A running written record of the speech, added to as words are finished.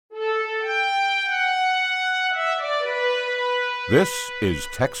This is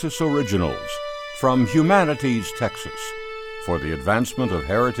Texas Originals from Humanities, Texas, for the advancement of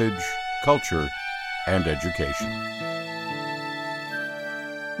heritage, culture, and education.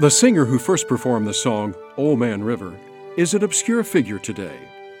 The singer who first performed the song, Old Man River, is an obscure figure today.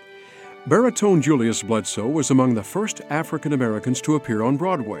 Baritone Julius Bledsoe was among the first African Americans to appear on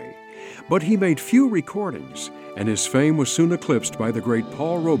Broadway, but he made few recordings, and his fame was soon eclipsed by the great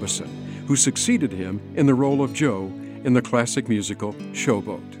Paul Robeson, who succeeded him in the role of Joe in the classic musical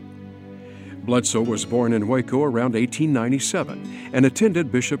Showboat. Bledsoe was born in Waco around 1897 and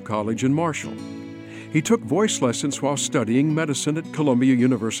attended Bishop College in Marshall. He took voice lessons while studying medicine at Columbia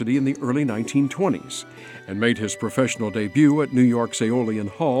University in the early 1920s and made his professional debut at New York's Aeolian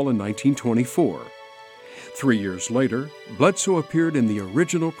Hall in 1924. 3 years later, Bledsoe appeared in the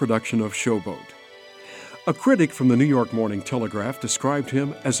original production of Showboat. A critic from the New York Morning Telegraph described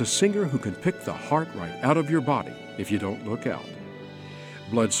him as a singer who can pick the heart right out of your body if you don't look out.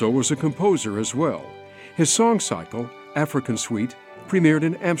 Bledsoe was a composer as well. His song cycle, African Suite, premiered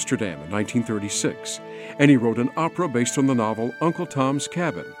in Amsterdam in 1936, and he wrote an opera based on the novel Uncle Tom's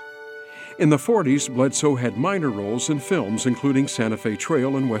Cabin. In the 40s, Bledsoe had minor roles in films including Santa Fe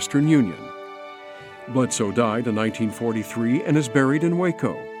Trail and Western Union. Bledsoe died in 1943 and is buried in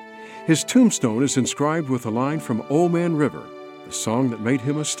Waco. His tombstone is inscribed with a line from Old Man River, the song that made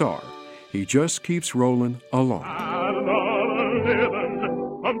him a star. He just keeps rolling along.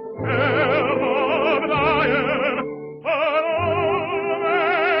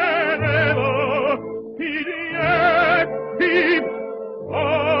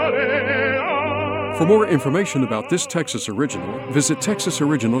 For more information about this Texas Original, visit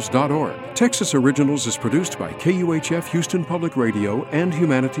texasoriginals.org. Texas Originals is produced by KUHF Houston Public Radio and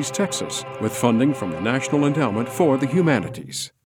Humanities Texas, with funding from the National Endowment for the Humanities.